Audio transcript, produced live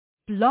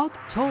Blog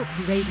Talk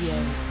Radio.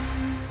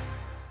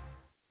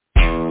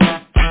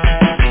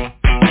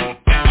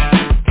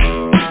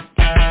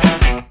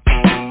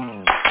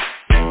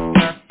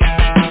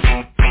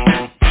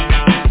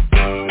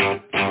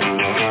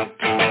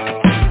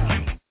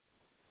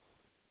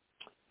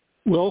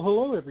 Well,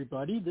 hello,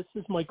 everybody. This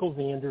is Michael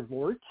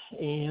Vandervoort,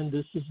 and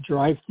this is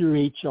Drive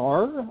Through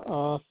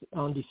HR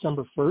on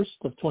December 1st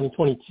of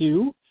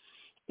 2022.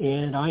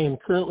 And I am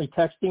currently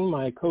texting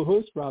my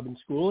co-host, Robin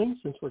Schooling,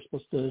 since we're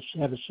supposed to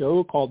have a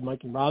show called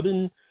Mike and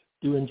Robin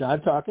doing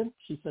Jive Talkin.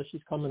 She says she's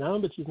coming on,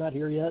 but she's not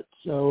here yet.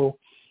 So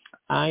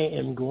I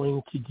am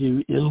going to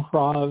do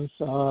improv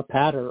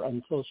patter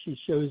until she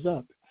shows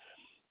up.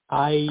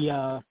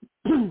 I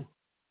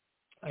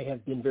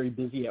have been very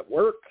busy at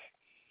work.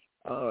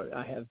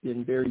 I have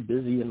been very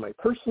busy in my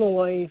personal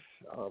life.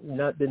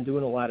 Not been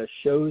doing a lot of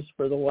shows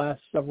for the last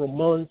several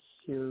months.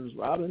 Here's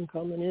Robin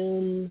coming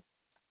in.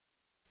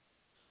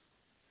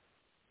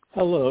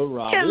 Hello,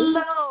 Robin.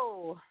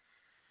 Hello.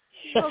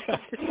 Welcome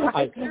to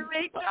Drive Through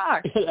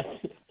HR.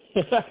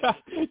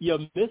 You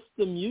missed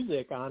the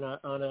music on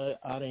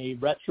a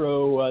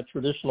retro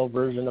traditional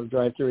version of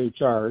Drive Through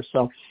HR.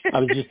 So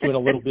I was just doing a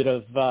little bit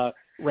of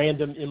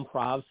random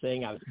improv,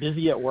 saying I was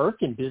busy at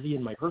work and busy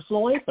in my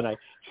personal life, and I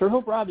sure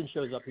hope Robin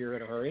shows up here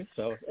in a hurry.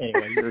 So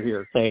anyway, you're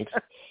here. Thanks.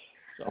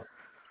 So,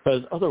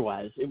 because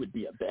otherwise it would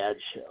be a bad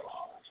show.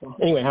 So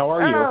anyway, how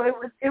are you? Oh,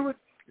 it would.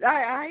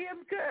 I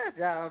am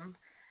good.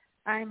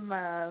 I'm.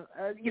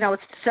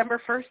 It's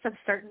December 1st. I'm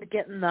starting to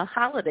get in the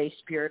holiday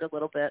spirit a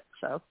little bit.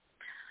 So.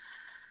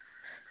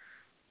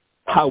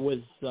 How was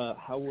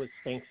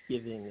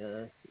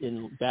Thanksgiving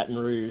in Baton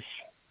Rouge?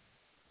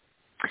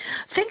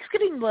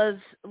 Thanksgiving was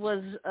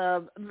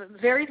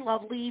very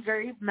lovely,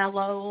 very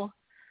mellow,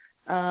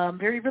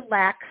 very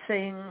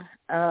relaxing.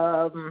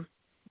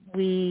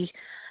 We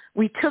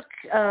took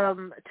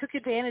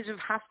advantage of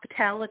the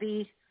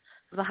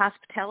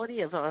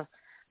hospitality of a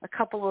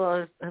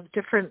couple of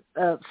different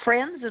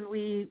friends, and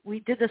we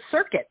did a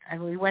circuit,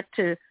 and we went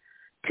to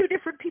two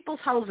different people's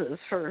houses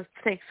for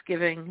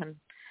Thanksgiving and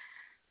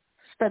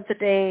spent the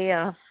day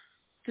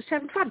just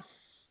having fun.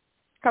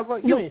 How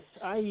about you? Nice.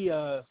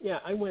 I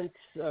went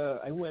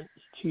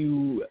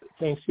to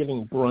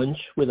Thanksgiving brunch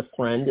with a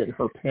friend and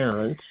her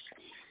parents,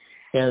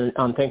 and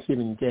on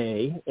Thanksgiving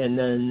Day, and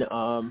then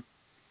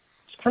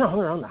just kind of hung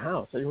around the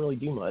house. I didn't really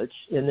do much.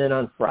 And then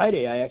on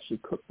Friday, I actually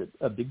cooked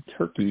a big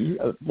turkey.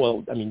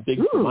 Big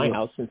Ooh. for my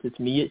house since it's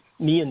me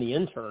and the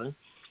intern.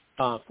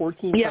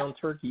 14-pound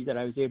turkey that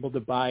I was able to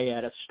buy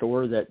at a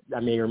store that I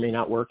may or may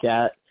not work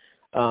at.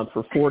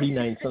 For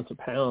 49 cents a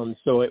pound,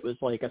 so it was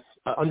like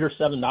under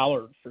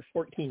 $7 for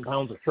 14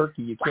 pounds of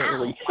turkey. You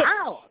can't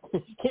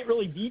can't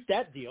really beat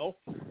that deal.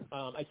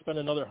 I spent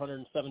another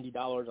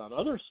 $170 on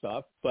other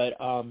stuff, but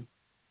I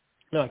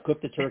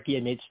cooked the turkey.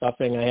 I made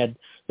stuffing. I had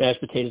mashed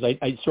potatoes.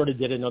 I sort of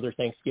did another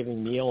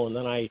Thanksgiving meal, and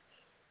then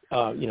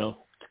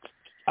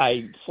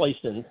I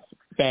sliced and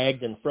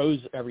bagged and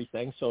froze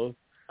everything. So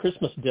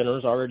Christmas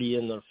dinner's already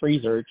in the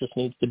freezer. It just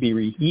needs to be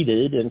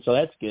reheated, and so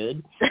that's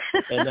good.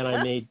 And then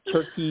I made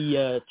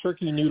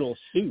turkey noodle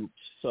soup.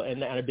 So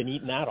and I've been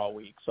eating that all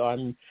week. So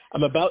I'm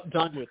about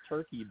done with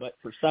turkey, but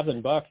for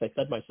 $7 I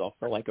fed myself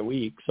for like a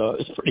week, so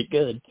it was pretty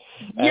good.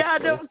 Yeah,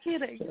 no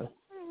kidding. So,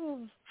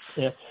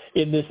 yeah,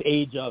 in this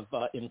age of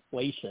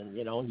inflation,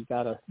 you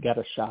gotta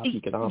shop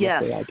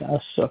economically, yes. I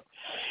guess. So,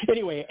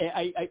 anyway,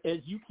 I as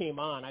you came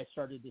on, I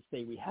started to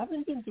say we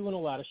haven't been doing a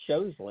lot of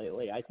shows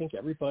lately. I think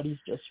everybody's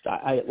just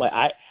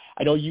I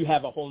know you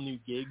have a whole new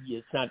gig.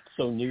 It's not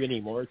so new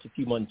anymore. It's a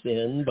few months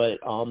in, but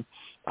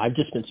I've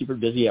just been super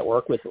busy at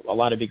work with a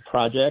lot of big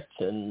projects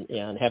and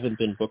haven't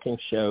been booking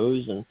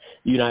shows. And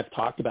you and I have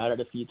talked about it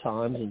a few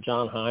times. And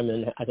John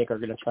Hyman, I think, are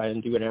going to try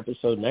and do an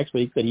episode next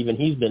week, but even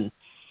he's been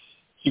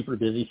super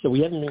busy, so we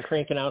haven't been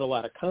cranking out a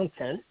lot of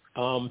content.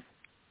 I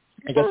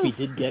guess we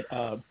did get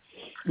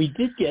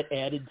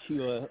added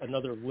to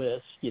another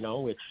list,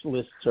 which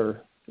lists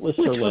are lists,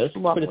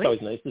 but it's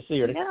always nice to see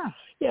her.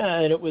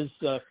 Yeah, and it was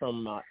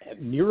from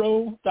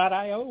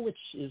Miro.io, which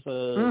is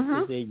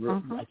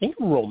I think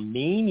a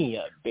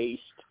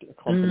Romania-based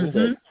company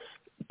that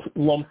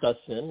lumped us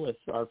in with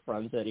our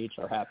friends at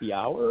HR Happy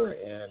Hour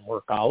and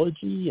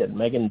Workology and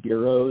Megan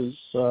Bureau's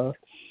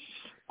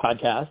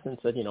podcast, and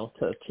said,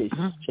 to chase.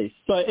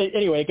 So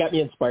anyway, it got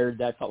me inspired.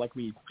 That I felt like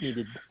we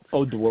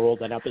owed the world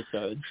an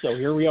episode. So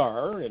here we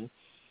are, and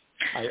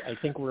I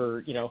think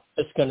it's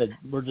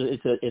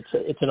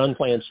an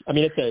unplanned. I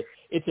mean,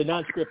 it's a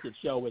non-scripted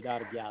show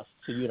without a guest.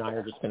 So you and I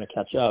are just going to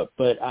catch up.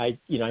 But I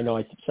know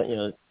I sent you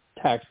a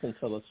text and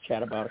said let's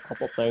chat about a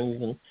couple things,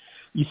 and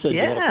you said you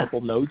had a couple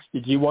notes.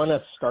 Did you want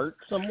to start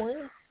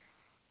somewhere?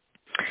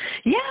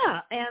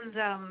 Yeah, and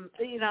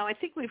I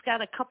think we've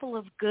got a couple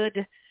of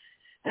good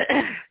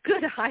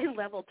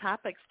high-level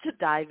topics to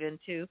dive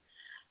into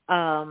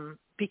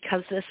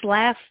because this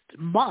last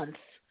month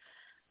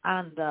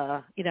on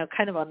the,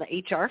 kind of on the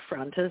HR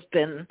front has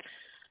been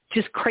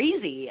just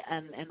crazy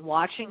and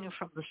watching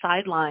from the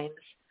sidelines.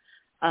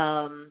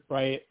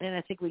 Right. And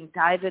I think we can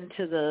dive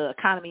into the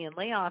economy and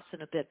layoffs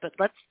in a bit, but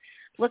let's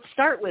let's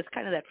start with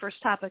kind of that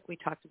first topic we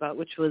talked about,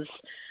 which was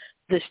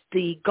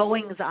the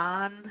goings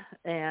on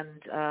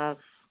and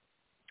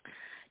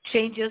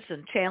changes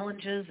and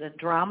challenges and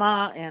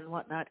drama and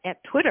whatnot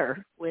at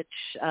Twitter, which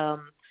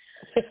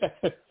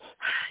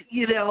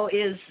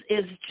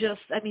is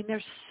just, I mean,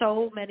 there's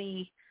so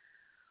many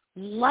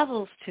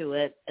levels to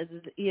it,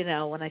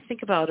 when I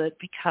think about it,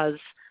 because,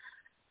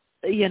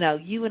 you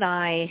and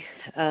I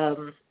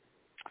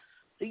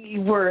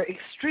were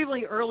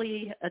extremely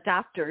early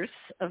adopters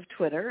of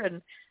Twitter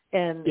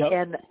and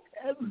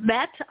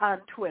met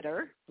on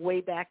Twitter way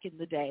back in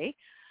the day,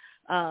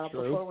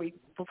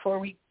 before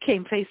we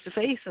came face to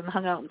face and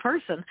hung out in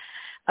person.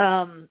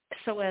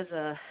 So as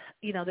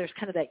there's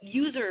kind of that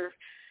user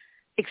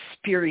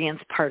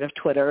experience part of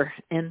Twitter,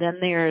 and then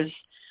there's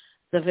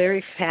the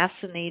very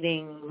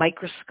fascinating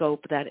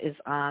microscope that is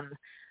on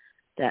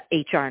the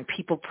HR and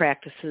people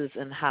practices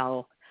and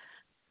how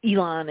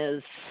Elon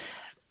is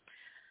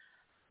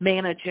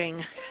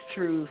managing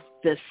through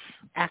this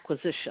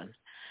acquisition.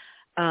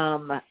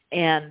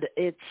 And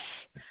it's,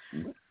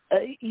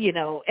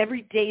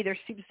 every day there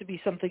seems to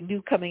be something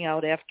new coming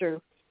out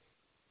after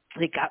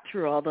they got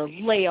through all the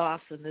layoffs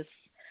and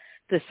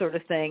this sort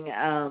of thing,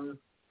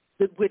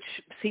 which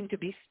seem to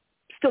be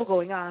still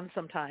going on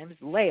sometimes.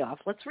 Layoff,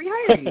 let's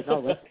rehire you,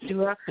 let's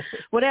do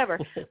whatever.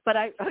 But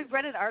I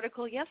read an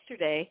article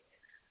yesterday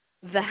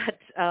that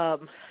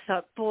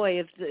thought, boy,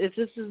 if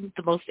this isn't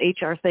the most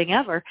HR thing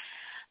ever,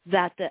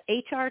 that the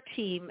HR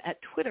team at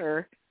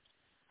Twitter,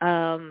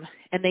 and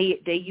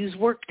they use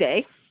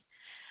Workday,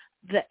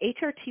 the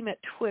HR team at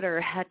Twitter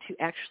had to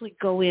actually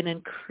go in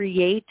and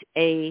create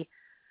a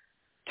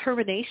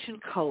termination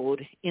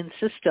code in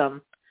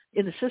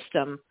the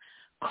system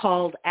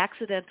called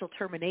accidental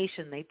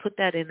termination. They put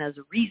that in as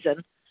a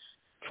reason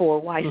for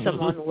why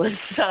someone was,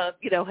 had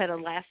a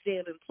last day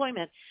of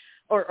employment,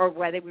 or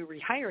why they were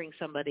rehiring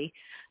somebody.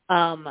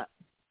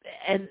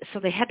 And so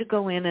they had to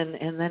go in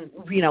and then,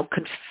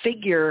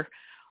 configure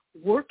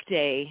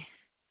Workday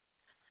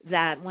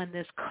that when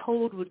this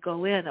code would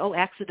go in,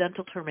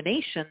 accidental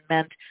termination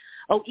meant,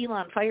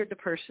 Elon fired the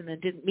person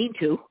and didn't mean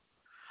to.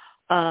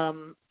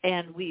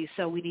 And we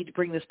need to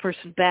bring this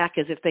person back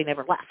as if they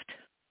never left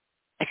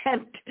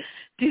and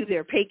do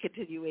their pay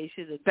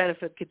continuation and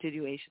benefit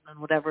continuation and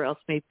whatever else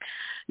may,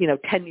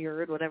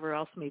 tenure and whatever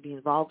else may be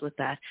involved with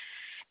that.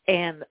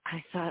 And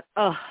I thought,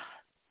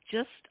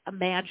 just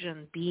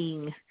imagine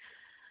being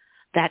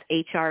that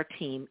HR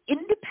team,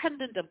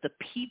 independent of the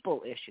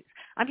people issues.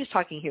 I'm just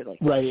talking here like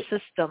the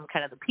system,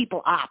 kind of the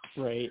people ops,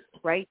 right?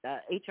 The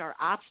HR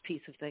ops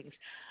piece of things,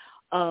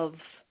 of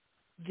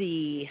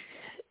the,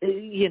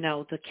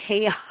 the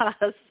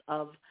chaos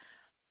of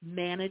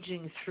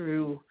managing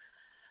through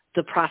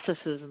the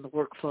processes and the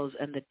workflows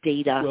and the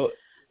data,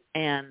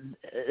 and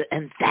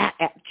that,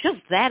 just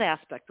that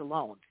aspect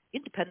alone,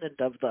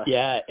 independent of the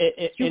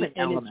human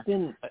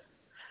element.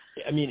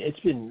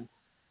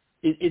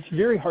 It's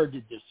very hard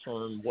to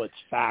discern what's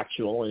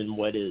factual and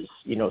what is,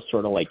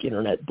 sort of like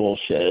internet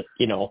bullshit,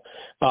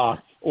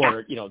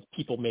 or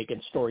people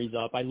making stories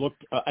up. I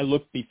looked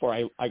before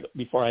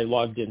I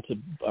logged into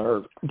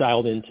or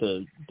dialed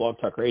into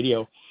Blog Talk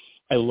Radio.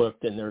 I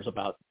looked, and there's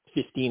about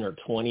 15 or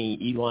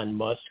 20 Elon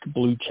Musk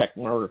blue check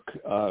mark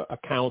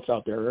accounts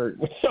out there.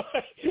 So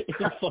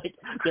it's like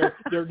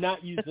they're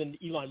not using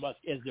Elon Musk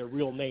as their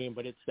real name,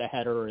 but it's the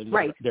header and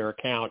their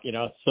account,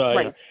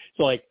 So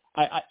so like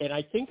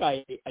I think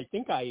I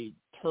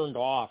turned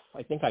off.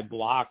 I think I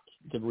blocked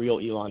the real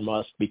Elon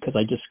Musk because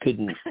I just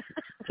couldn't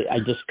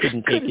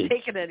take it.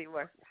 Take it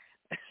anymore.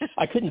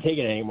 I couldn't take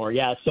it anymore.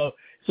 Yeah. So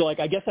like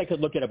I guess I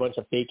could look at a bunch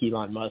of fake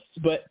Elon Musks,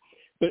 but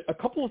a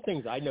couple of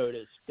things I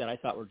noticed that I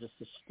thought were just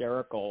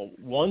hysterical.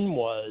 One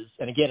was,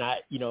 and again,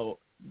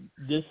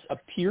 this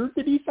appeared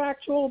to be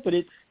factual, but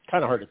it's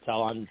kind of hard to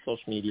tell on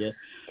social media.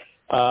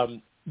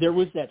 There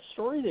was that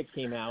story that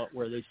came out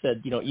where they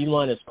said,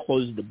 Elon has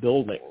closed the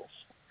buildings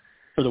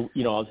for the,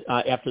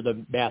 after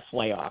the mass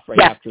layoff, right?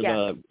 After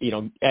the,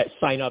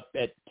 sign up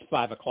at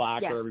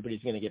 5:00 or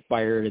everybody's going to get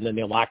fired, and then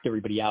they locked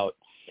everybody out.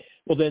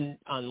 Well, then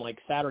on like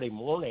Saturday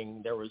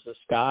morning, there was this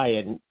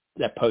guy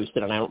that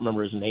posted, and I don't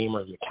remember his name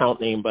or the account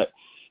name, but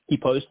he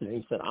posted and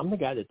he said, "I'm the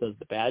guy that does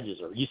the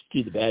badges, or used to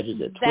do the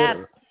badges at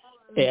Twitter."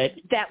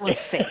 That was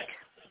fake.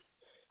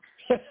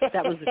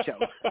 That was a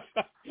joke.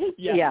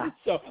 Yeah.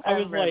 So I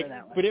was like,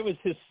 but it was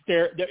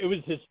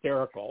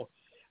hysterical.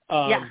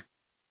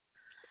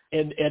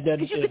 And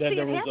then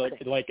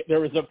there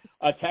was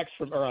a text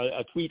from, or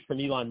a tweet from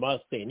Elon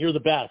Musk saying, "You're the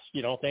best,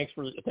 thanks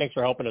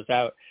for helping us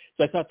out."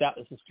 So I thought that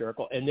was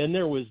hysterical. And then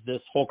there was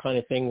this whole kind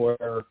of thing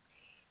where,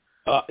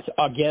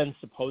 again,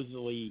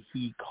 supposedly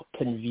he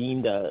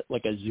convened a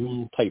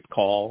Zoom type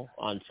call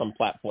on some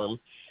platform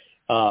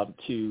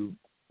to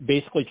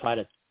basically try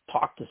to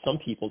talk to some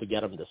people to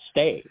get them to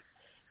stay.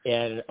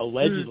 And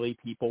allegedly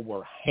people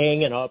were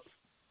hanging up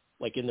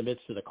like in the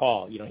midst of the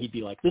call. He'd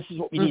be like, "This is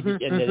what we need to,"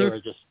 and then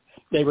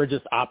they were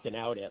just opting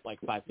out at like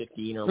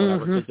 5:15 or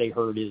whatever because they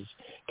heard his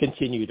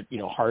continued,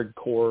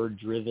 hardcore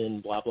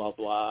driven, blah, blah,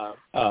 blah.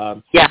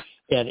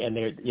 and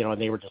they,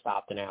 and they were just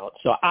opting out.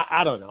 So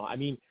I don't know. I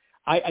mean,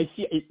 I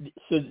see it.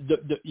 So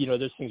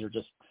those things are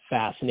just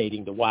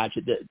fascinating to watch.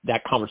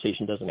 That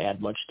conversation doesn't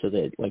add much to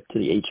the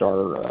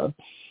HR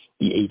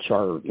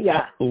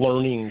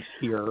learnings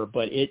here,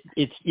 but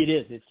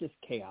it's just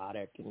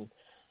chaotic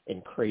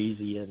and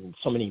crazy, and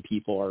so many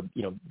people are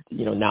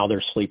now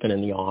they're sleeping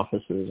in the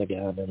offices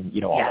again,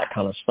 and all that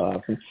kind of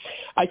stuff. And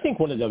I think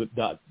one of the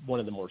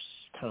more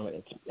kind of,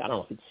 I don't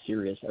know if it's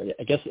serious.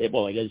 I guess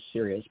it is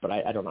serious, but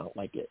I don't know.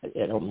 Like,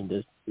 I don't mean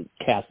to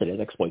cast it as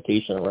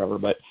exploitation or whatever,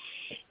 but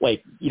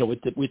like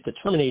with the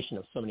termination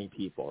of so many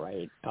people,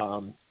 right?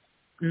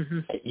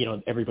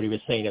 Everybody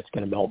was saying it's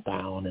going to melt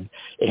down, and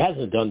it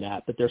hasn't done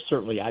that. But there's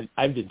certainly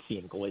I've been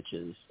seeing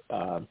glitches.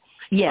 I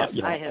have.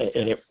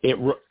 And it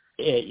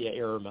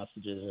error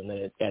messages, and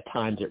then at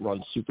times it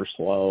runs super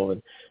slow,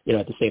 and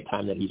at the same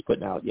time that he's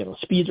putting out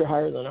speeds are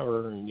higher than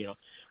ever, and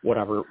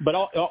whatever. But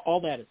all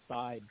that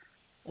aside,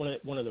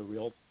 one of the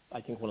real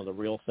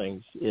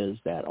things is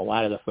that a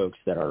lot of the folks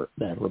that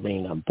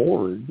remain on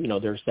board,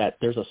 there's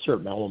a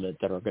certain element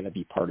that are going to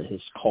be part of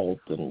his cult,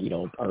 and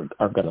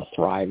are going to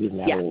thrive in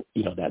that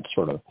that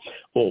sort of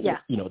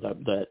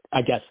the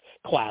I guess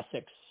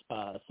classics.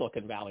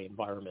 Silicon Valley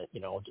environment,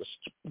 just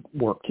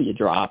work till you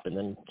drop and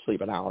then sleep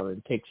an hour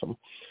and take some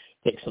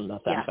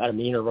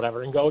methamphetamine or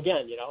whatever and go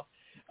again,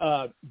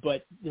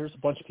 but there's a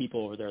bunch of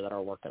people over there that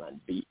are working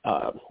on,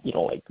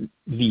 like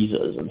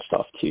visas and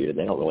stuff too, and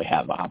they don't really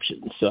have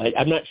options. So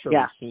I'm not sure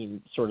we've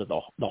seen sort of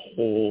the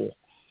whole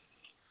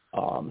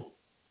spillage,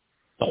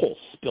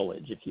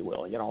 if you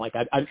will. Like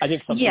I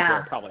think some people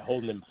are probably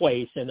holding in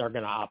place, and they're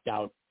going to opt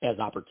out as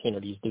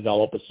opportunities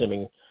develop,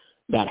 assuming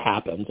that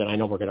happens. And I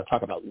know we're going to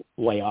talk about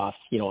layoffs,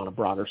 on a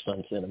broader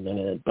sense in a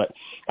minute, but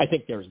I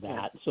think there's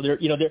that. So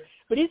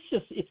but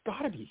it's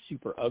got to be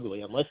super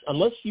ugly unless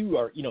you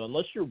are,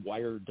 unless you're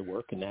wired to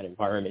work in that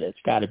environment. It's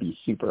got to be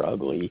super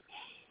ugly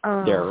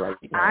there right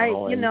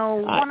now.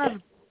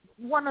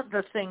 One of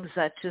the things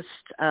that just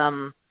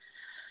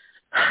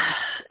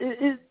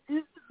it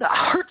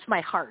hurts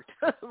my heart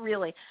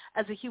really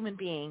as a human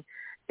being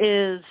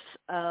is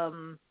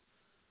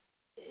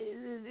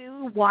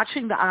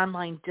watching the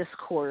online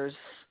discourse,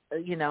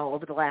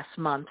 over the last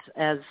month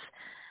as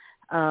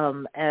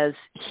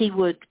he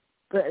would,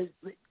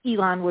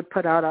 Elon would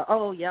put out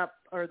or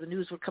the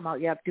news would come out,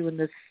 doing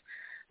this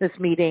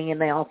meeting, and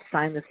they all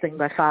signed this thing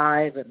by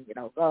 5, and,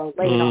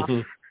 laying off,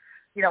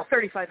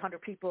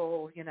 3,500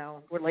 people,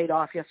 were laid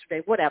off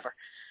yesterday, whatever.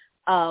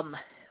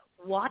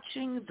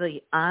 Watching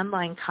the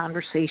online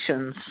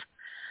conversations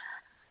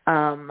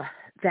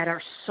that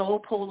are so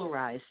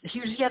polarized.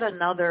 Here's yet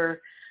another,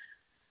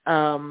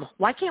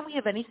 why can't we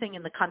have anything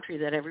in the country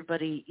that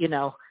everybody,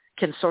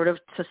 can sort of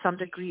to some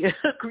degree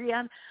agree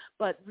on?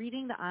 But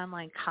reading the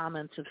online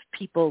comments of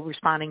people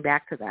responding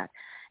back to that,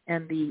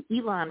 and the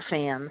Elon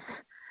fans,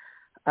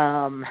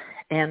 and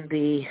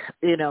the,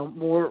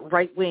 more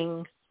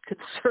right-wing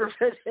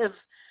conservative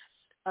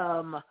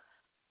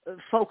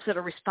folks that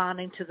are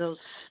responding to those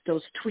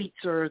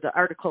tweets or the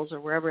articles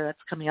or wherever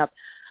that's coming up,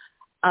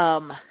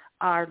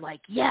 are like,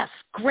 yes,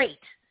 great,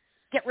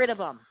 get rid of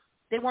them.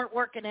 They weren't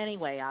working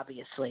anyway,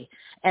 obviously,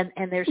 and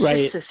there's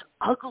just this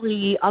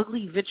ugly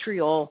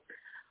vitriol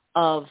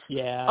of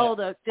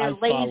they're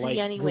lazy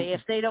anyway.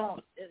 If they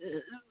don't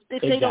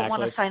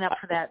want to sign up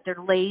for that, they're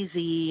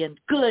lazy, and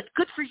good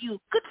for you,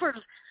 good for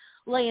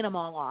laying them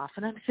all off.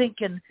 And I'm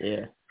thinking,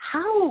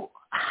 how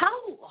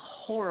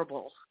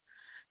horrible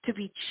to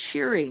be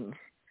cheering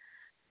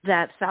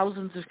that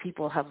thousands of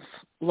people have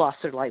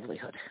lost their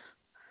livelihood.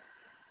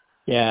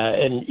 Yeah,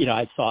 and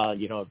I saw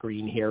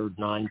green-haired,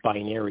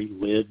 non-binary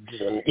libs,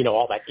 and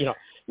all that,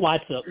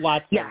 lots of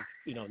not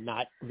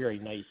very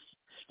nice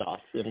stuff,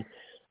 and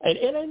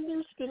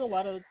there's been a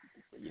lot of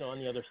on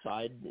the other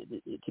side.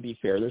 To be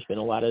fair, there's been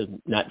a lot of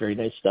not very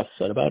nice stuff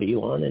said about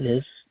Elon and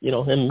his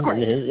him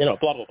and his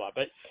blah blah blah.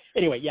 But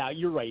anyway,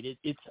 you're right.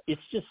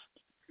 It's just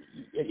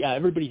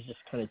everybody's just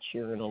kind of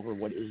cheering over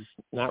what is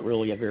not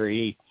really a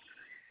very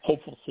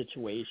hopeful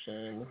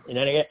situation. And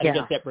I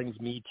guess that brings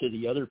me to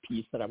the other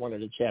piece that I wanted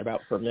to chat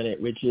about for a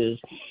minute, which is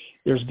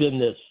there's been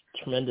this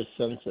tremendous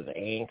sense of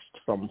angst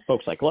from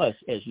folks like us,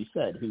 as you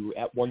said, who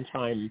at one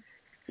time,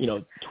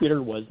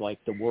 Twitter was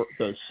like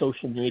the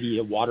social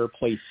media water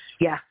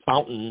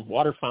fountain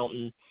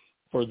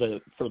for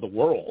the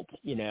world,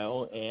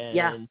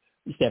 and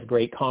we used to have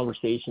great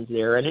conversations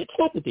there. And it's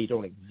not that they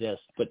don't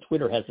exist, but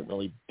Twitter hasn't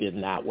really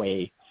been that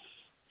way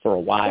for a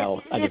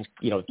while.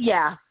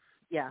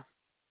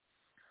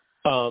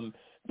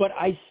 But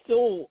I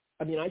still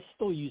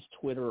use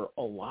Twitter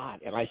a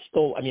lot, and I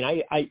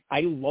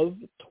love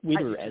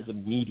Twitter as a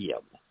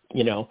medium,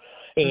 and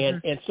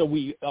so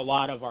a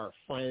lot of our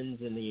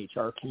friends in the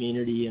HR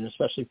community, and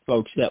especially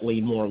folks that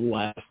lean more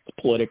left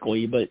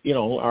politically, but,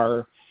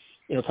 are,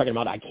 talking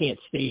about, I can't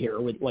stay here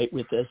with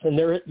this. And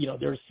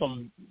there's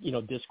some,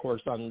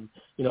 discourse on,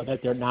 that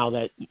they're now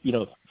that,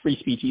 free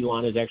speech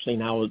Elon is actually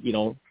now,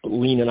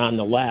 leaning on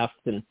the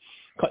left and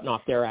cutting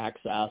off their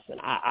access. And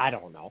I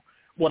don't know.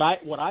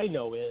 what I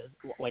know is,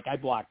 like, I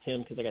blocked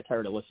him because I got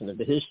tired of listening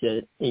to his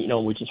shit, you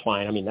know, which is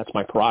fine. I mean, that's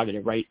my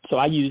prerogative, right? So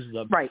I use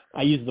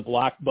the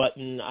block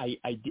button. I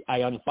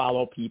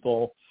unfollow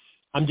people.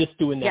 I'm just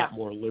doing that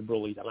more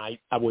liberally than I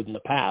would in the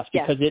past,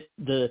 because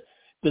the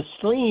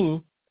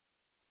stream,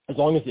 as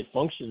long as it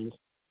functions,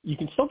 you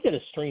can still get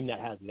a stream that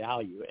has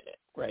value in it,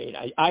 right?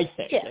 I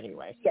think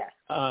anyway. Yeah.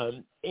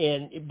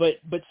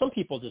 But some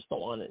people just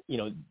don't want to, you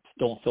know,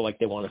 don't feel like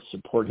they want to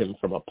support him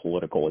from a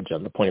political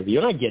agenda point of view,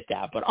 and I get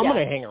that. But I'm going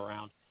to hang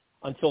around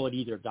until it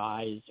either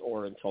dies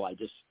or until I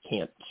just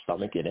can't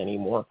stomach it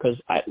anymore, because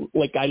I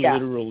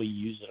literally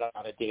use it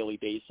on a daily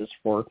basis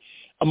for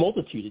a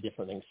multitude of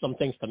different things. Some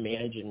things to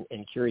manage and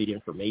curate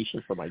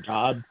information for my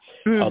job,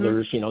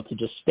 others, you know, to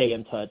just stay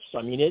in touch. So,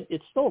 I mean,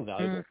 it's still a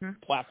valuable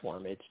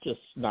platform. It's just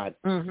not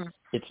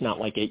it's not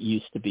like it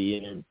used to be,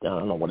 and I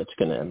don't know what it's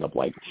going to end up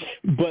like.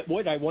 But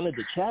what I wanted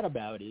to chat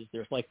about is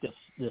there's like this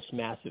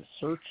massive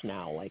search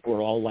now. Like,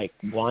 we're all like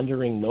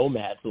wandering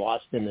nomads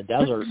lost in the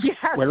desert.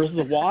 Where's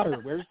the water?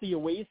 Where's the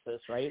oasis,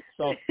 right?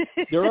 So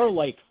there are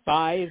like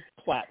 5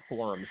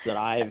 platforms that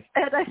I've...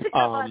 And I think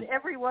I'm on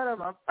every one of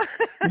them.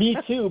 Me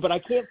too, but I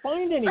can't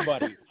find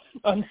anybody.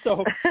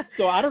 So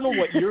I don't know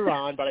what you're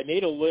on, but I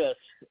made a list.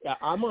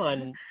 I'm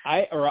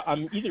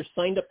either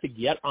signed up to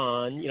get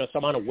on, you know, so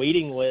I'm on a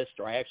waiting list,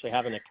 or I actually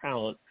have an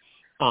account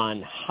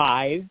on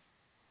Hive.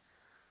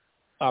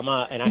 I'm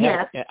on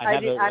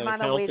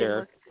a waiting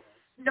list.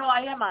 No,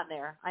 I am on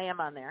there.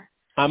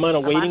 I'm on a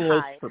waiting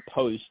list for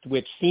Post,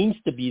 which seems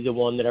to be the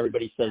one that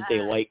everybody says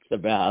they like the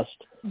best.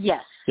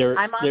 Yes,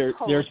 I'm on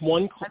Post. There's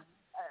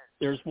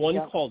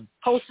one called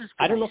Post.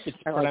 I don't know if it's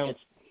pronounced.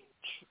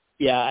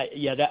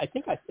 I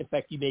think in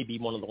fact, you may be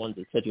one of the ones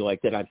that said you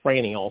liked it. I'm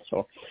Franny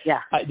also. Yeah.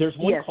 There's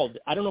one called,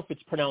 I don't know if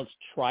it's pronounced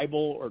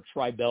Tribal or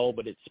Tribel,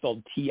 but it's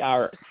spelled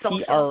Tribel.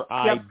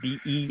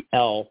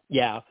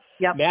 Yeah.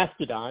 Yep.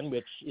 Mastodon,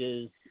 which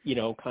is, you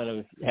know, kind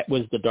of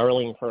was the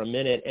darling for a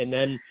minute. And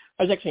then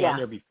I was actually on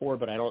there before,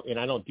 but I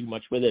don't do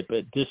much with it.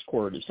 But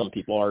Discord, some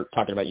people are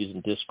talking about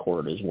using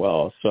Discord as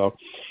well. So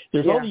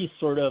there's all these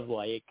sort of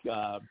like,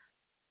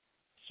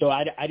 So,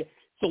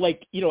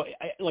 like, you know,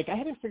 I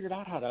haven't figured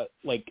out how to,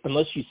 like,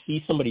 unless you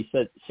see somebody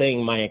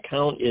saying my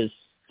account is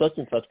such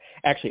and such,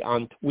 actually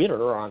on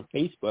Twitter or on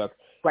Facebook,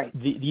 right?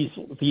 These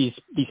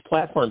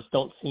platforms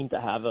don't seem to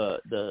have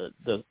the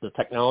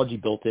technology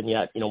built in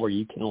yet, you know, where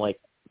you can, like,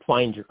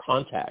 find your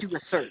contacts. Do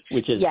a search.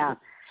 Which is,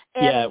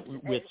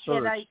 with search,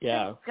 and I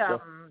think,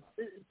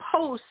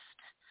 Post,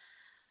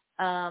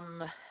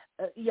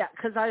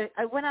 because I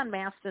went on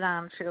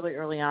Mastodon fairly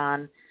early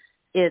on.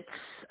 It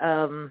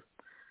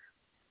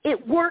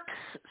works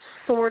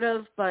sort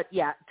of, but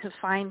to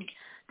find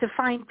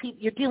people,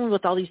 you're dealing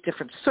with all these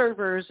different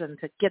servers, and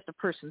to get the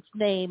person's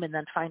name and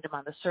then find them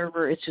on the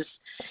server, it's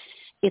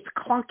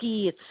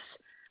clunky.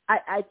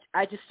 I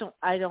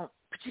don't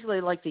particularly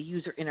like the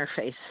user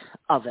interface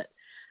of it.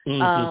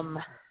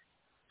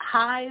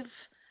 Hive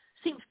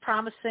seems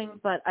promising,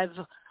 but I've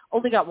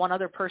only got one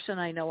other person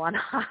I know on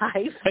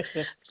Hive,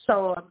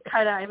 so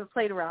I haven't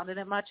played around in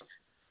it much.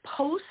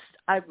 Post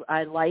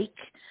I like.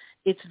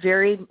 It's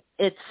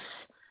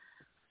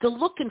the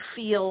look and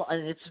feel,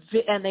 and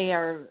they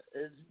are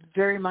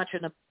very much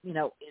in a, you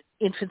know,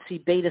 infancy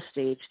beta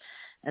stage,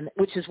 and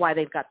which is why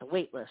they've got the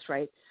wait list,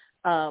 right?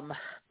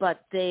 But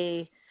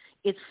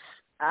it's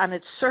on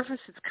its surface,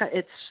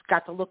 it's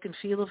got the look and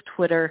feel of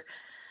Twitter.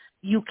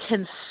 You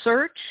can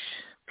search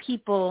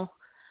people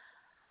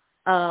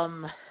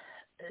with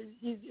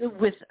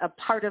a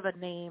part of a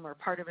name or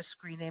part of a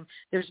screen name.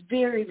 There's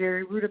very,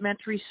 very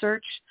rudimentary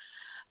search,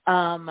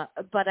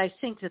 but I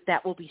think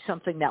that will be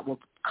something that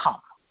will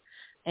come.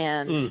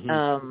 And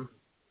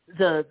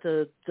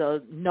the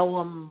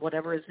Noam,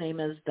 whatever his name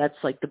is,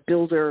 that's like the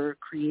builder,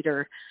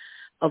 creator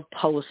of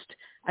Post.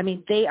 I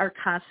mean, they are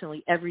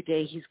constantly, every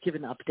day, he's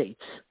given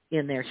updates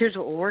in there. Here's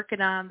what we're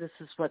working on. This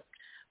is what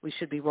we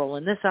should be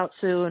rolling this out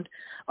soon.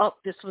 Oh,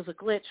 this was a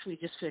glitch. We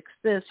just fixed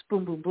this.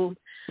 Boom, boom, boom.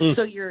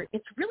 So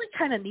it's really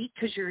kind of neat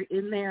because you're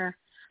in there.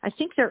 I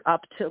think they're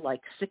up to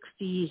like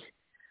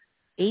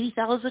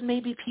 80,000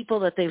 maybe people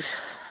that they've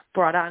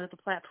brought onto the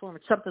platform.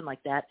 It's something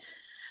like that.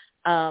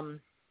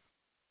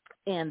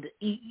 And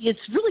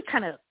it's really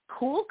kind of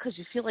cool because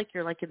you feel like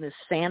you're like in this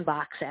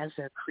sandbox as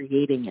they're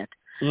creating it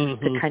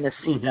to kind of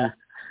see the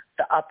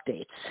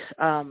updates.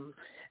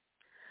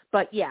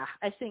 But yeah,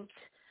 I think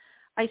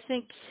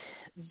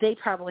they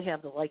probably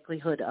have the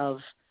likelihood of,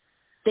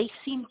 they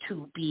seem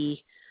to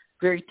be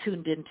very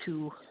tuned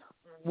into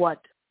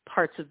what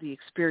parts of the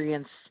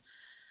experience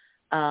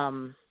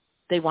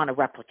they want to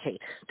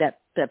replicate that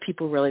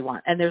people really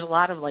want. And there's a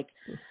lot of like,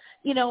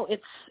 you know,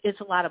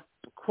 it's a lot of,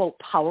 quote,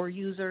 power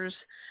users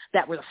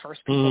that were the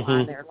first people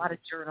on there, a lot of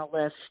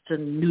journalists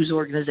and news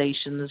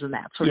organizations and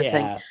that sort of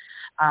thing.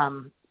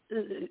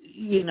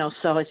 You know,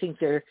 so I think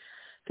they're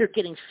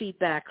getting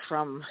feedback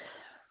from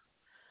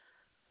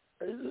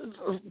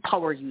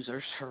power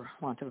users, for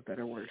want of a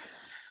better word.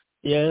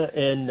 Yeah,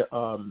 and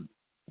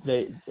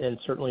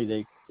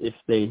certainly if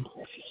they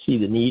see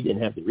the need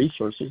and have the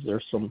resources,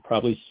 there's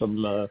probably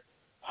some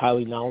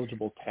highly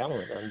knowledgeable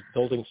talent on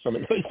building some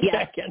of those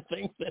back end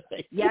things that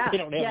they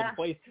don't have in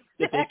place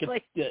that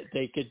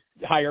they could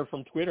hire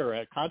from Twitter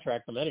and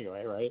contract them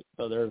anyway, right?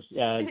 So there's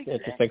it's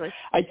interesting.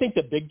 I think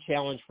the big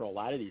challenge for a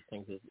lot of these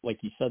things is, like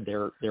you said,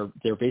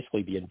 they're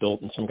basically being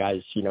built in some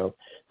guy's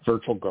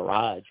virtual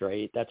garage,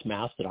 right? That's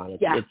Mastodon.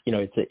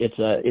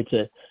 It's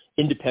a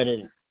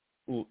independent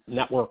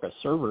network of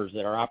servers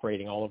that are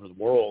operating all over the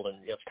world, and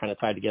it's kind of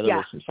tied together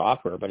with some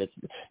software, but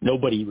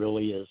nobody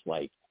really is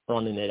like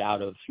running it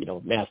out of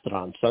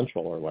Mastodon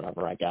Central or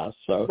whatever, I guess.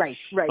 So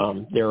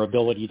their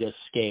ability to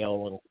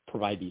scale and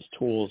provide these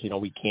tools,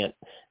 we can't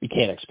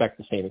expect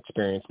the same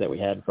experience that we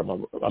had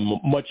from a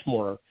much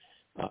more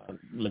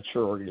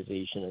mature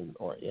organization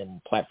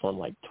and platform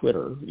like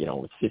Twitter,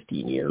 with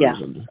 15 years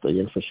and the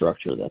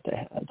infrastructure that they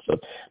had. So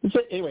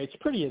anyway, it's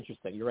pretty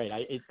interesting. You're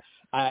right.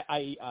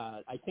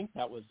 I think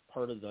that was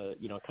part of the,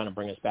 kind of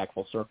bring us back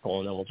full circle,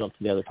 and then we'll jump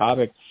to the other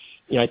topic.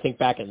 I think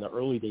back in the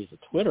early days of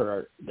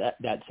Twitter,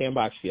 that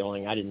sandbox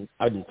feeling, I didn't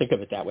think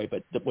of it that way,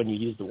 but when you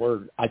use the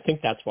word, I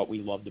think that's what we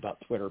loved about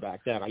Twitter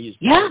back then. I used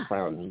water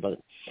fountain,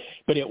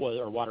 but it was,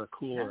 or water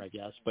cooler, I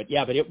guess. But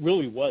it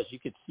really was. You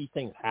could see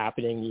things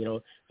happening.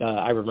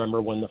 I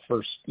remember when the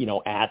first,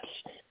 ats,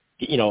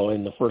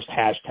 in the first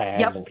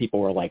hashtags, and people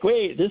were like,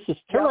 wait, this is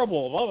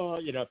terrible, blah, blah,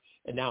 blah,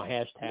 and now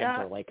hashtags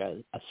are like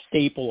a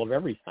staple of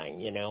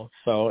everything,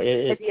 So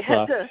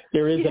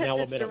there is an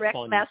element of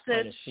fun.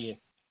 Message,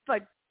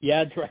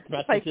 direct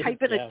message. By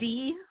typing a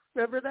D,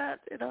 remember that?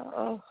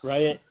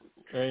 Right.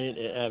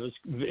 It was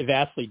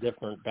vastly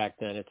different back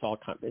then. It's all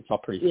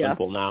pretty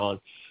simple now. And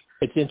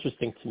it's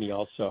interesting to me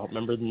also.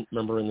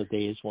 Remember in the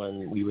days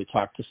when we would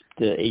talk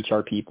to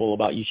HR people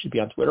about, you should be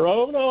on Twitter.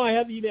 Oh, no, I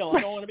have email.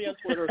 I don't want to be on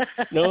Twitter.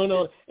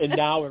 No. And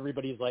now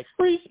everybody's like,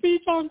 free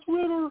speech on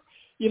Twitter.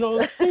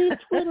 Save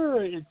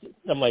Twitter.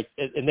 I'm like,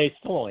 and they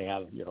still only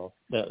have,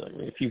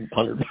 a few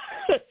hundred.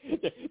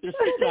 They're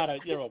still not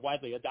a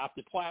widely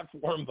adopted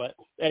platform. But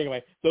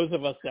anyway, those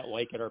of us that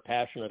like it are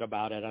passionate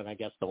about it, and I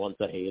guess the ones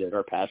that hate it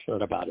are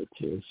passionate about it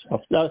too.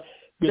 So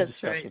good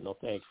discussion, though.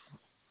 Thanks.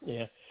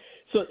 Yeah.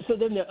 So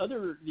then the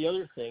other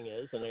thing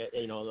is, and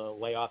the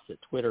layoffs at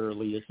Twitter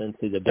lead us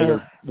into the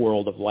bigger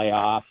world of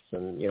layoffs,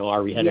 and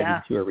are we headed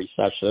into a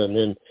recession,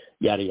 and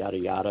yada yada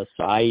yada.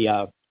 So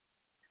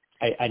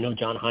I know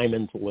John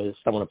Hyman's list.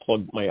 I want to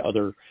plug my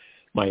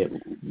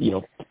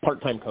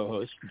part-time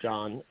co-host,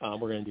 John.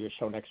 We're going to do a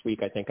show next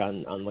week, I think,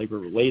 on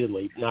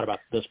labor-relatedly, not about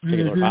this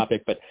particular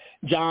topic, but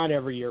John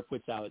every year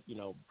puts out,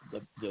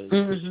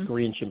 the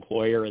Grinch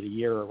Employer of the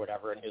Year or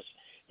whatever, and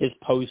his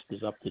post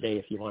is up today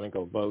if you want to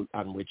go vote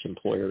on which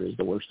employer is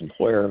the worst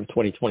employer of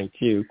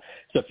 2022.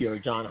 So if you're a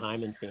John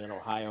Hyman fan,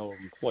 Ohio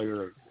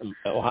Employer,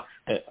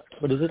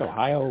 what is it,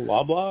 Ohio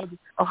Law Blog?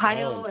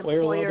 Ohio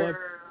Employer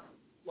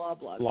Law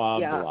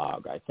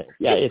Blog, I think.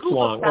 Yeah, it's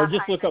long. Or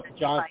just look up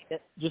John.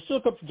 Just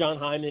look up John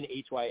Hyman,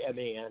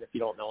 Hyman. If you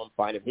don't know him,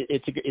 find him.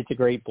 It's a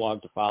great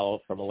blog to follow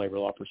from a labor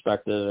law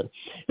perspective.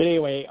 But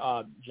anyway,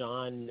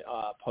 John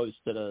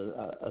posted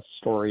a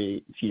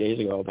story a few days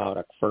ago about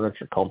a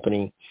furniture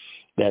company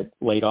that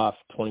laid off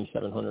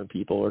 2,700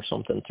 people or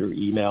something through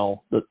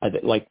email,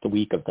 like the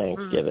week of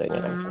Thanksgiving.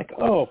 And I was like,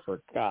 oh,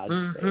 for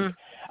God's sake.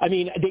 I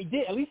mean, they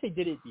did. At least they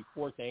did it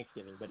before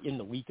Thanksgiving, but in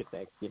the week of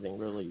Thanksgiving,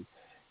 really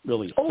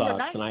sucks.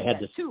 Overnight, and I had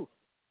this too.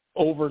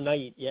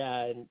 Overnight,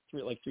 and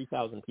like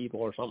 3,000 people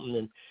or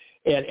something,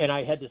 and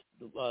I had this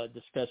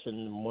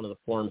discussion in one of the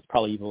forums,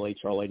 probably even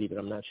HR lady, but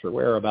I'm not sure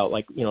where, about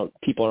like,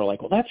 people are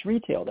like, well, that's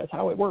retail, that's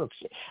how it works.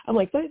 I'm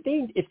like,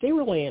 if they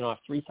were laying off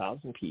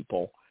 3,000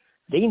 people,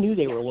 they knew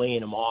they were laying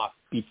them off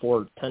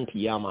before 10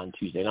 p.m. on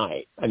Tuesday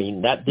night. I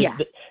mean,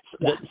 the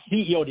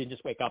CEO didn't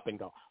just wake up and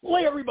go,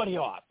 lay everybody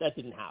off. That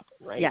didn't happen,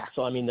 right? Yeah.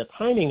 So, I mean, the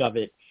timing of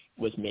it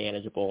was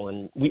manageable.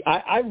 And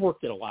I've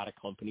worked at a lot of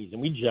companies,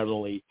 and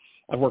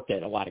I've worked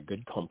at a lot of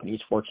good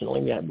companies,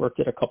 fortunately. I've worked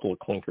at a couple of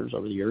clinkers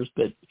over the years,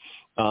 but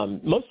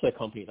most of the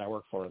companies I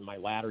worked for in my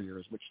latter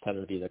years, which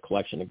tended to be the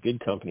collection of good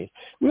companies,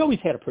 we always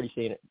had a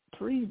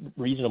pretty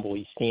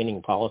reasonably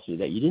standing policy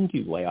that you didn't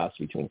do layoffs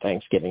between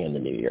Thanksgiving and the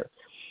New Year.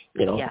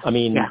 I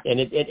mean, and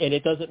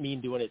it doesn't mean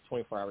doing it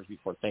 24 hours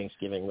before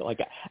Thanksgiving. Like,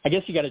 I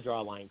guess you got to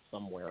draw a line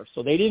somewhere.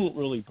 So they didn't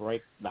really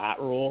break that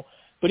rule,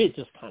 but it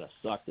just kind of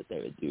sucked that they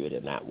would do it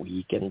in that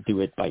week and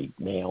do it by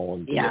mail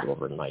and do it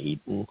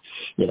overnight and,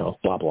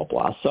 blah, blah,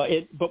 blah. So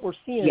but we're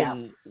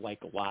seeing like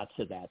lots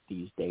of that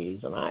these days.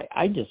 And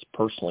I just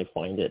personally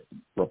find it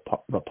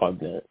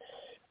repugnant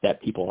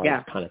that people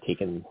are kind of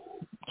taking,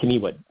 to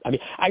me,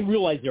 I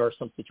realize there are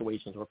some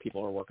situations where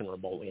people are working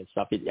remotely and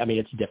stuff.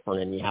 It's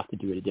different, and you have to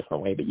do it a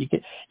different way. But you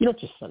don't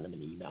just send them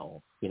an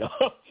email,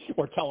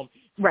 or tell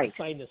them,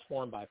 sign this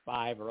form by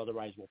 5, or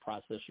otherwise we'll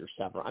process your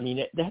severance. I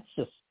mean, that's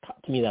just,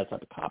 to me, that's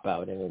like a cop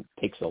out, and it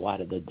takes a lot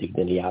of the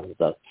dignity out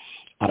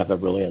of a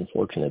really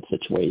unfortunate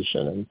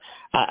situation. And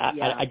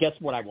I guess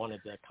what I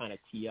wanted to kind of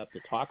tee up to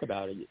talk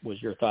about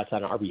was your thoughts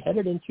on, are we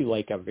headed into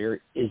like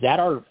is that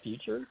our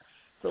future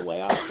for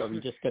layoffs? Are we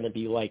just going to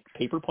be like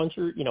paper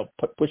puncher,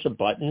 push a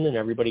button and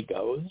everybody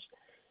goes?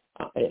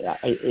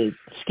 It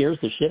scares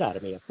the shit out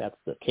of me if that's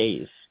the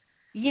case.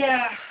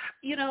 Yeah,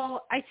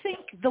 I think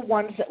the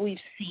ones that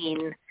we've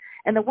seen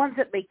and the ones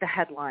that make the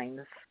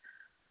headlines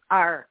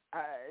are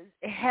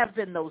have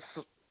been those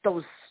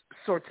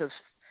sorts of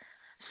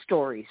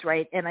stories,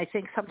 right? And I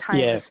think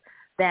sometimes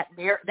that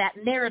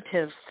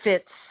narrative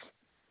fits.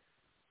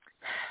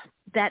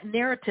 That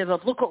narrative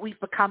of look what we've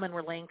become and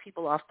we're laying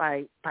people off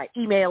by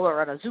email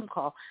or on a Zoom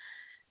call.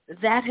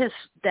 That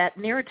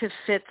narrative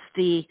fits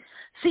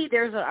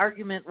there's an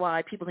argument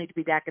why people need to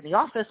be back in the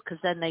office because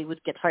then they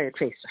would get fired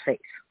face to face.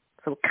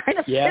 So it kind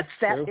of fits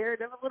that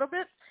narrative a little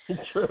bit.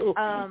 True.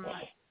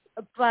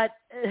 But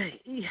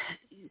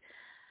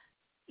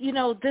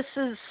this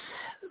is,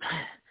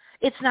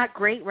 it's not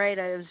great, right?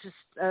 I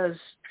was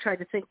trying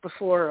to think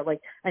before,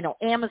 like I know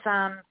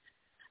Amazon's,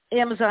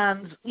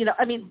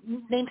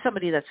 name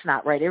somebody that's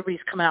not right.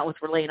 Everybody's coming out with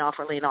we're laying off.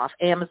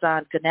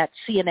 Amazon, Gannett,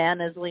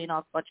 CNN is laying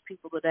off a bunch of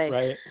people today.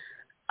 Right.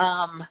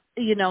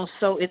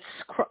 So it's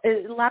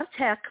a lot of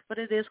tech, but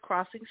it is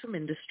crossing some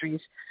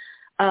industries.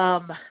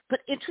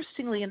 But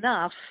interestingly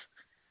enough,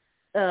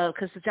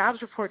 because the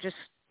jobs report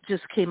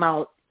just came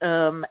out,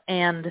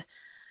 and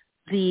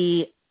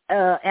the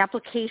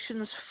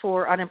applications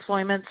for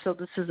unemployment, so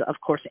this is, of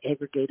course,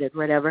 aggregated,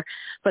 whatever,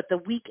 but the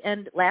week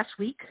ending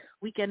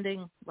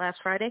last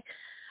Friday,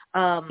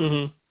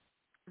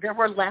 there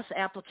were less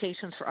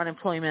applications for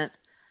unemployment.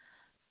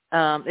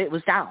 It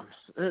was down,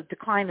 a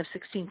decline of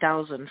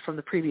 16,000 from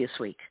the previous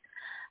week,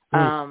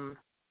 and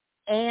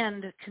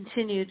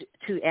continued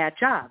to add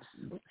jobs.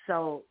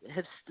 So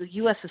the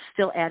U.S. is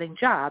still adding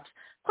jobs.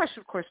 The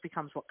question, of course,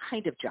 becomes what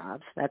kind of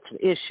jobs. That's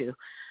the issue.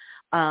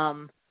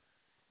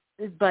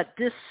 But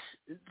this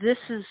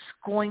is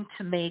going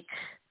to make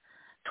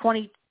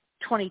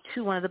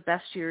 2022 one of the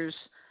best years.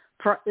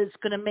 It's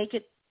going to make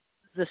it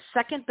the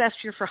second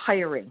best year for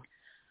hiring,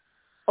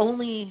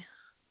 only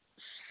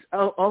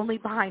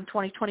behind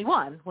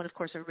 2021, when of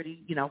course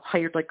everybody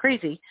hired like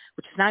crazy,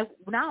 which is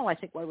now I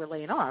think why we're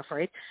laying off,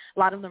 right? A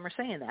lot of them are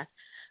saying that.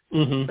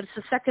 But it's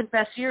the second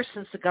best year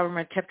since the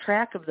government kept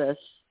track of this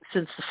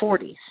since the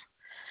 40s.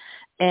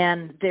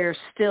 And there's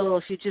still,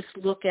 if you just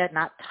look at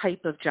not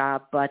type of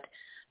job, but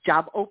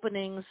job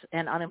openings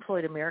and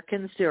unemployed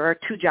Americans, there are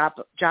 2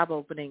 job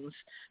openings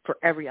for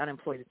every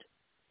unemployed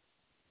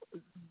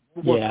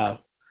worker. Yeah.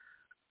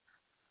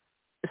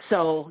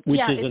 So,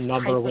 which is a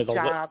number with a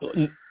job.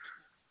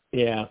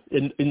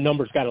 And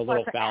numbers got a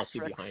little fallacy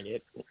behind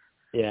it.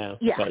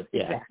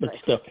 Exactly. But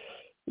still,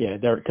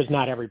 because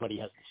not everybody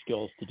has the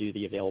skills to do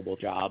the available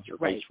jobs, or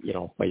vice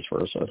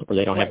versa, or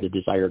they don't have the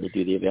desire to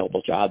do the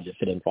available jobs if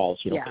it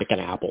involves picking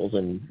apples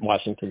in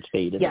Washington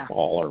State in the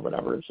fall or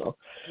whatever. So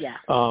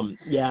and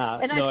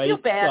I feel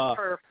bad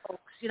for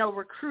folks,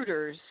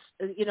 recruiters.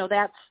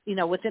 That's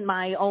within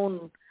my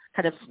own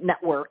kind of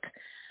network.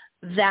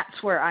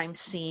 That's where I'm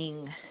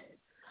seeing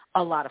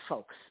a lot of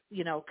folks.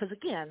 Because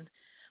again,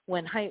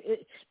 when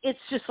it's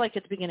just like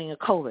at the beginning of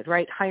COVID,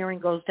 right? Hiring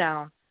goes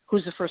down.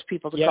 Who's the first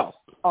people to go?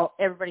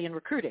 Everybody in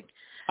recruiting.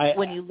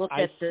 When you look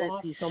at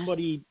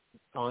somebody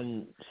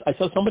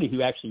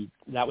who actually,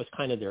 that was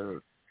kind of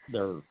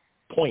their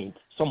point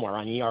somewhere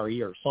on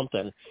ERE or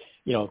something.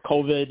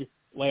 COVID,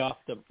 lay off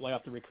the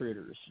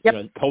recruiters.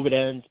 COVID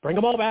ends, bring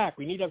them all back.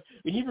 We need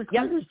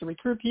recruiters to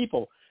recruit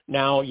people.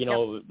 Now,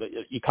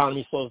 the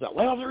economy slows down.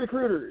 Lay off the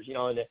recruiters.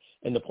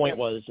 And the point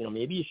was,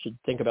 maybe you should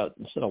think about,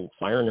 instead of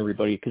firing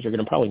everybody, because you're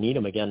going to probably need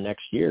them again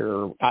next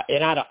year. I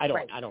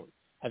don't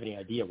have any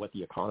idea what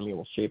the economy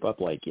will shape up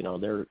like.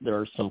 There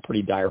are some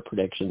pretty dire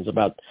predictions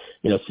about,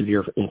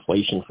 severe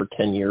inflation for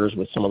 10 years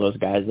with some of those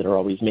guys that are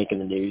always making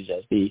the news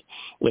as the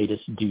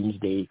latest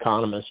doomsday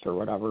economist or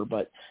whatever.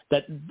 But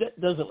that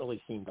doesn't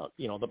really seem to,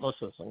 that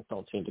most of those things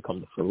don't seem to come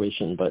to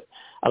fruition. But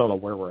I don't know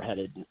where we're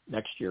headed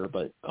next year.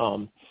 But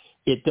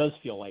it does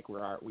feel like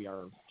we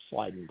are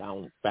sliding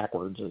down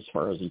backwards as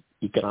far as the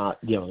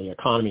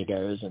economy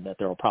goes, and that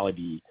there will probably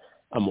be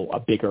a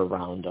bigger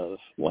round of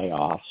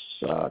layoffs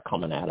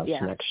coming at us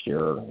next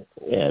year.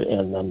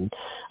 And then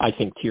I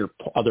think to your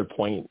other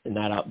point, and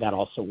that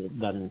also will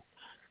then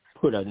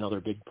put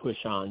another big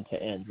push on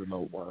to end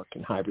remote work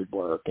and hybrid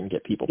work and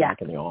get people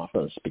back in the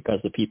office, because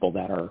the people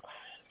that are,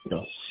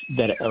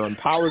 that are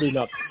empowered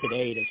enough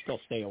today to still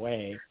stay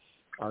away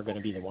are going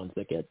to be the ones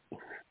that get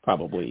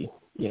probably,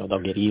 they'll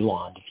get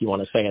Elon, if you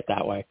want to say it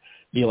that way.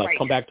 Be like,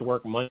 come back to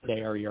work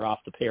Monday or you're off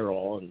the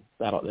payroll, and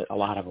a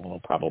lot of them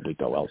will probably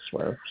go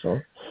elsewhere. So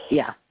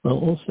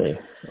we'll see.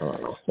 I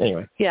don't know.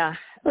 Anyway. Yeah,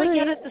 but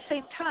yet at the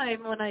same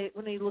time,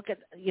 when you look at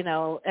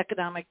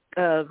economic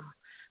the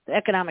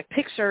economic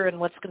picture and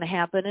what's going to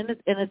happen, and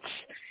it's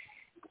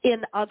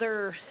in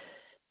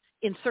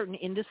certain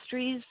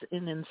industries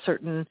and in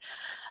certain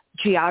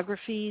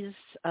geographies,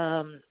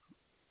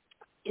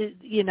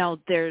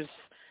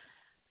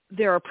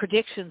 there are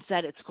predictions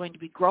that it's going to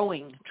be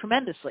growing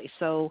tremendously.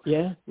 So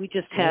we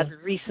just had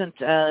recent,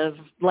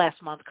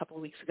 last month, a couple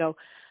of weeks ago,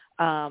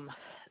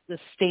 the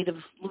state of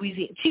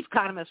Louisiana, chief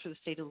economist for the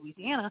state of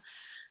Louisiana,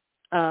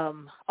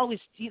 always,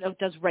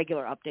 does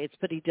regular updates,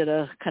 but he did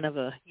a kind of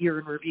a year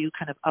in review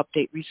kind of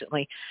update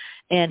recently.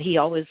 And he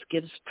always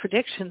gives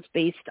predictions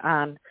based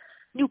on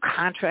new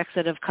contracts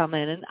that have come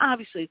in. And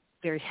obviously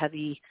very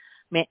heavy,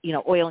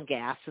 oil and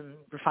gas and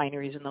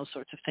refineries and those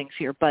sorts of things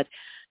here, but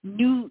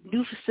new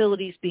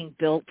facilities being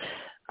built,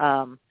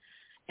 and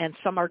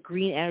some are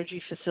green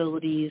energy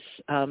facilities,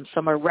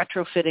 some are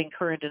retrofitting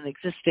current and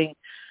existing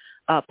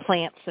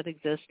plants that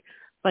exist.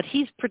 But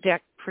he's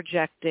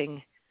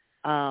projecting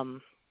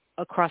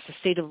across the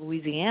state of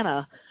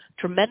Louisiana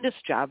tremendous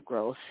job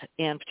growth,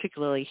 and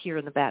particularly here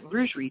in the Baton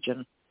Rouge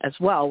region as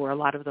well, where a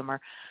lot of them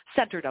are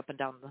centered up and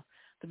down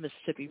the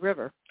Mississippi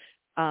River.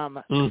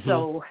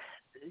 So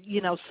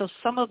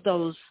some of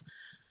those,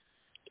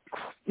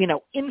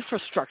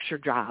 infrastructure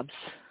jobs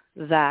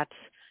that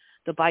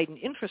the Biden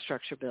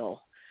infrastructure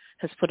bill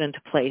has put into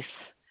place,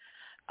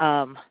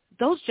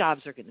 those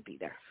jobs are going to be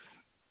there.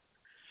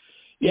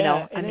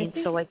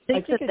 I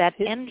think that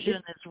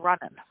engine is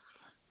running.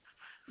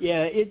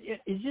 Yeah,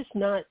 it's just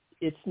not.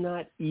 It's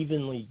not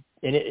evenly,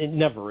 and it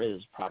never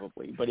is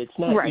probably, but it's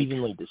not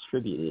evenly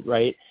distributed,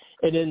 right?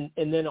 And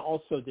then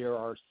also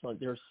there's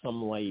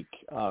some like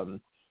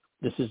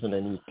this isn't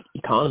an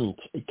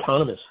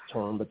economist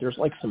term, but there's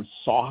like some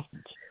soft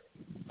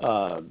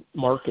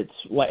markets,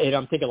 and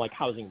I'm thinking like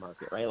housing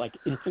market, right? Like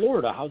in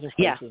Florida, housing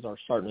prices are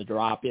starting to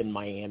drop, in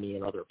Miami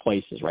and other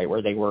places, right,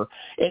 where they were,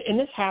 and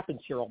this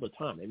happens here all the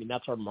time. I mean,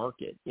 that's our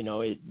market,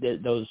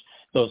 those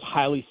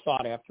highly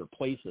sought after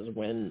places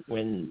when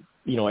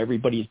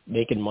everybody's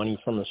making money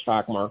from the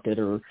stock market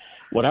or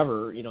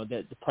whatever,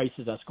 that the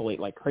prices escalate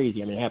like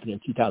crazy. I mean, it happened in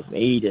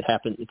 2008. It's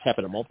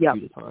happened a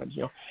multitude of times.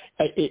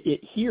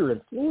 It here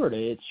in Florida,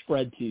 it's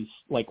spread to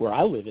like where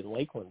I live in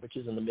Lakeland, which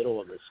is in the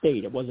middle of the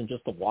state. It wasn't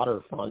just the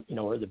waterfront,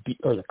 or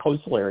the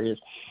coastal areas.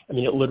 I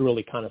mean, it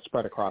literally kind of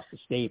spread across the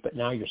state. But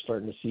now you're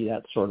starting to see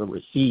that sort of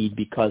recede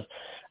because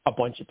a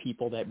bunch of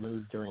people that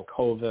moved during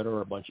COVID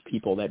or a bunch of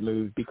people that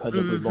moved because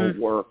of remote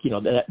work,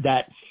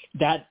 that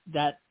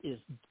is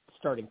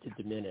starting to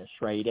diminish,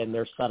 right? And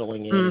they're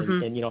settling in,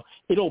 and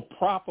it'll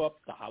prop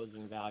up the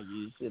housing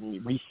values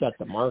and reset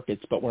the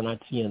markets, but we're not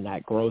seeing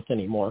that growth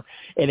anymore.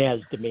 And as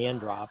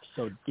demand drops,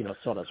 so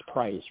does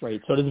price,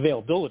 right? So does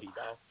availability,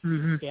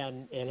 though,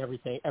 and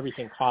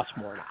everything costs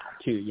more now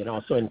too,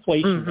 So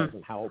inflation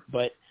doesn't help,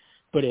 but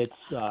it's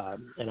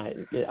and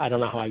I don't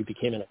know how I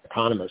became an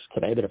economist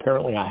today, but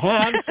apparently I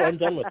have, so I'm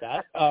done with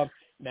that,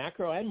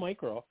 macro and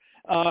micro.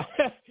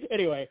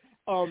 Anyway.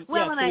 I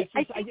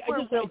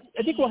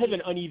think we'll have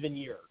an uneven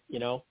year,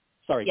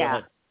 Sorry, go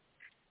ahead.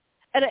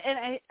 And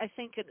I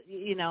think,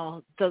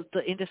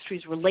 the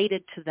industries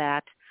related to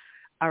that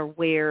are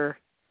where,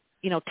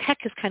 tech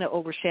is kind of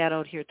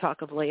overshadowed here,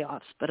 talk of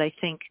layoffs. But I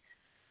think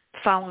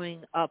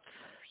following up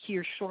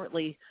here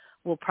shortly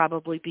will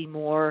probably be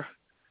more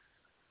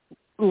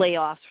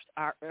layoffs,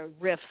 or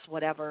RIFs,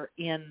 whatever,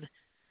 in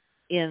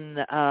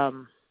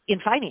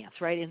finance,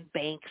 right? In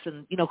banks,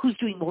 and who's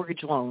doing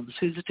mortgage loans,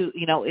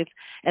 if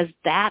as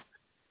that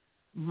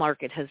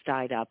market has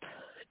died up,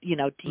 do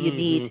you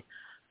need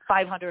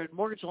 500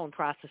 mortgage loan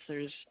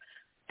processors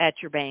at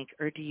your bank,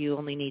 or do you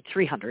only need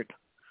 300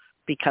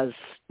 because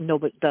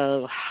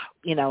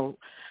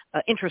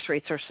interest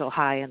rates are so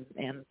high,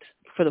 and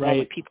for the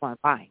moment people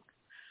aren't buying.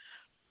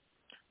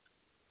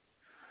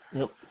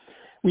 Yep.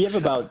 We have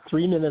about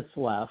 3 minutes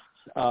left,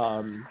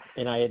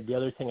 and I had the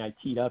other thing I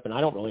teed up, and I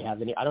don't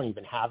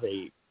even have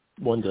a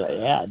one to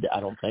add. I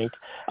don't think.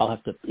 I'll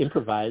have to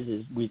improvise.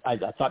 I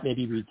thought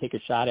maybe we'd take a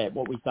shot at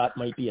what we thought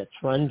might be a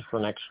trend for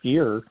next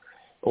year,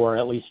 or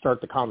at least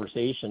start the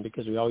conversation,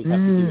 because we always have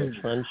to do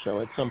a trend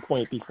show at some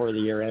point before the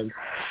year ends.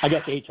 I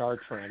guess HR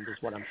trend is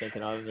what I'm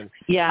thinking of, and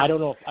I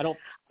don't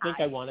think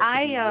I want it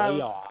to be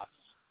layoffs.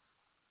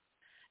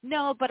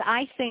 No, but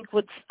I think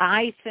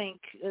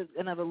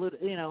and I've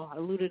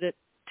alluded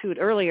to it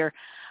earlier.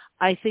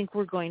 I think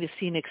we're going to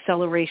see an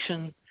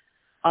acceleration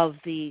of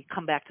the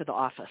come back to the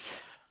office.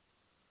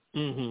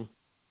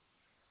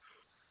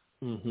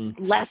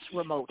 Less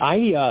remote.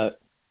 I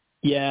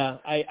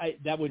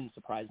that wouldn't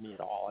surprise me at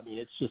all. I mean,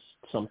 it's just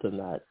something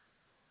that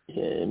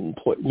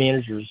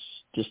managers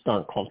just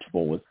aren't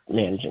comfortable with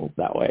managing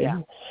that way.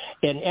 Yeah.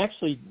 And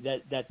actually,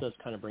 that does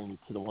kind of bring me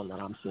to the one that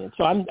I'm seeing.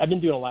 So I've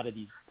been doing a lot of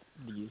these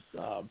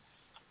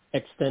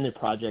extended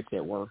projects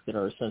at work that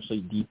are essentially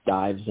deep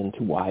dives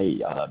into why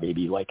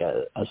maybe like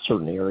a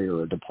certain area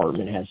or a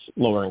department has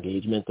lower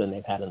engagement than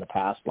they've had in the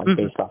past, like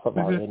based off of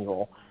our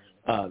annual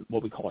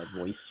what we call our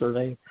voice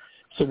survey.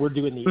 So we're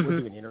doing we're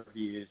doing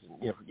interviews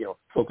and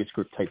focus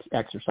group type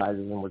exercises,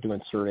 and we're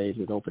doing surveys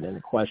with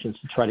open-ended questions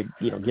to try to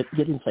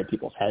get inside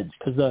people's heads,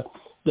 because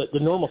the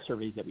normal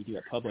surveys that we do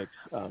at Publix,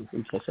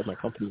 oops, I said my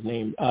company's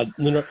name.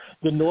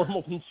 The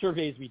normal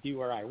surveys we do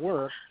where I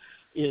work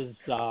is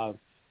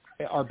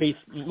are based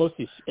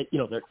mostly,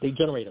 they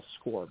generate a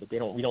score, but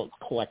we don't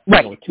collect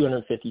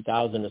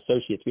 250,000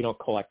 associates. We don't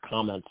collect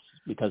comments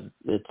because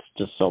it's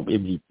just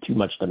it'd be too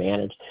much to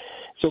manage.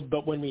 So,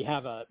 but when we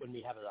have a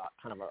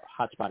kind of a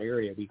hotspot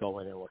area, we go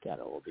in and look at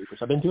it a little deeper.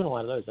 So I've been doing a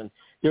lot of those, and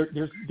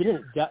there's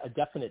been a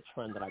definite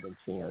trend that I've been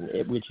seeing,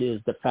 which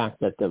is the fact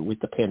that with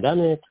the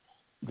pandemic,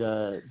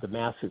 the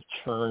massive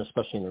churn,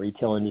 especially in the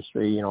retail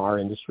industry, our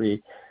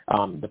industry,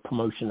 the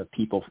promotion of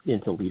people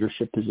into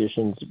leadership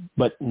positions,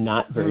 but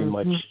not very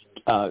much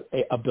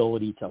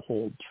ability to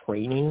hold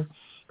training,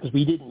 because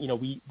we didn't,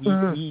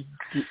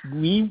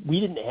 we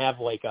didn't have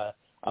like a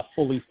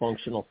fully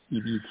functional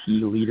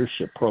CBT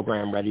leadership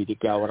program ready to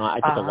go, and I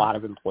think a lot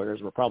of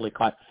employers were probably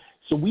caught.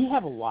 So we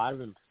have a lot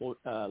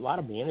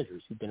of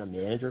managers who've been a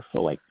manager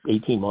for like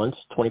 18 months,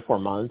 24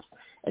 months,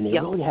 and they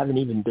really haven't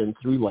even been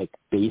through like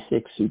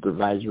basic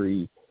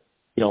supervisory,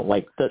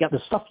 like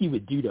the stuff you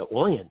would do to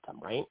orient them,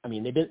 right? I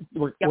mean,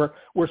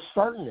 we're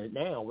starting it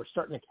now. We're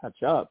starting to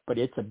catch up, but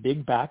it's a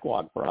big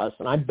backlog for us,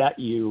 and I bet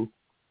you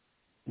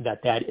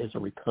that is a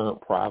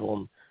recurrent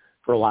problem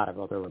for a lot of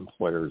other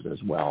employers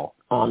as well.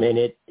 And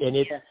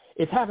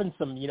it's having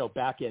some,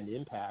 back end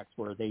impacts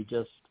where they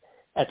just,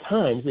 at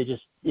times they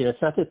just,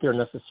 it's not that they're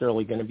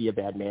necessarily going to be a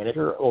bad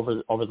manager over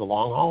the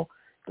long haul,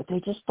 but they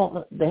just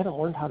they haven't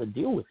learned how to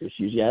deal with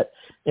issues yet.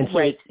 And so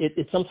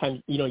it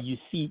sometimes, you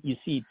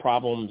see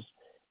problems,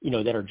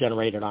 that are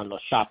generated on the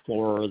shop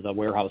floor or the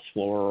warehouse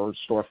floor or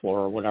store floor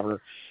or whatever,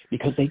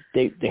 because they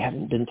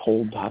haven't been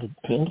told how to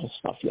handle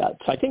stuff yet.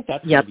 So I think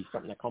that's going to be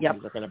something that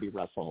companies are going to be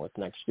wrestling with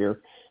next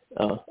year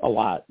a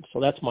lot. So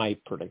that's my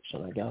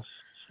prediction, I guess.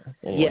 So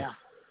anyway. Yeah.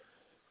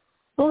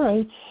 All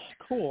right.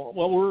 Cool.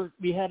 Well,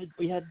 we had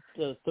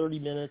 30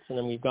 minutes and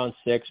then we've gone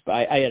 6,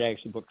 but I had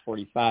actually booked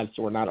 45,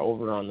 so we're not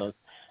over on the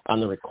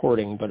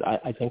recording. But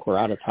I think we're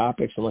out of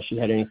topics unless you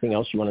had anything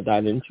else you want to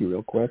dive into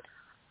real quick.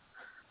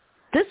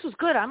 This was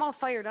good. I'm all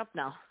fired up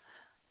now.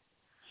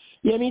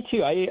 Yeah, me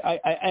too. I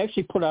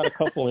actually put out a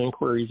couple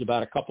inquiries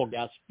about a couple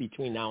guests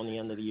between now and the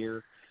end of the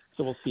year.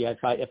 So we'll see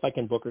if I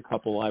can book a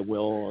couple. I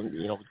will, and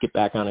get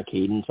back on a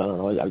cadence. I don't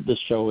know. This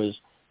show is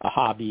a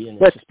hobby,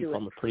 and it's just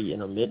become a pretty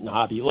intermittent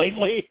hobby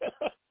lately.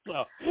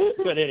 So,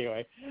 but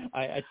anyway,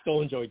 I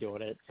still enjoy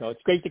doing it. So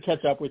it's great to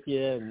catch up with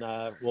you,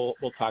 and we'll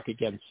talk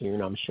again soon,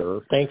 I'm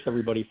sure. Thanks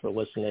everybody for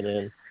listening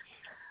in.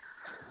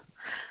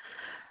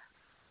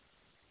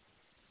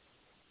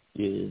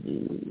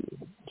 You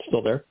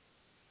still there?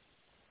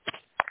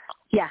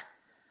 Yeah.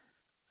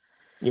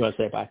 You want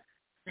to say bye?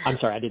 I'm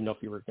sorry, I didn't know if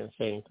you were going to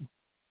say anything.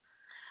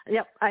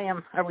 Yep, I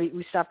am. Are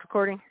we stopped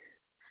recording?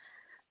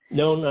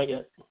 No, not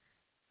yet.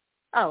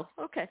 Oh,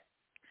 okay.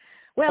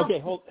 Well, okay,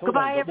 hold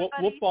goodbye, on.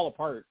 everybody. We'll fall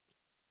apart.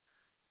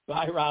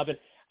 Bye, Robin.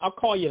 I'll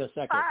call you in a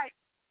second. Bye.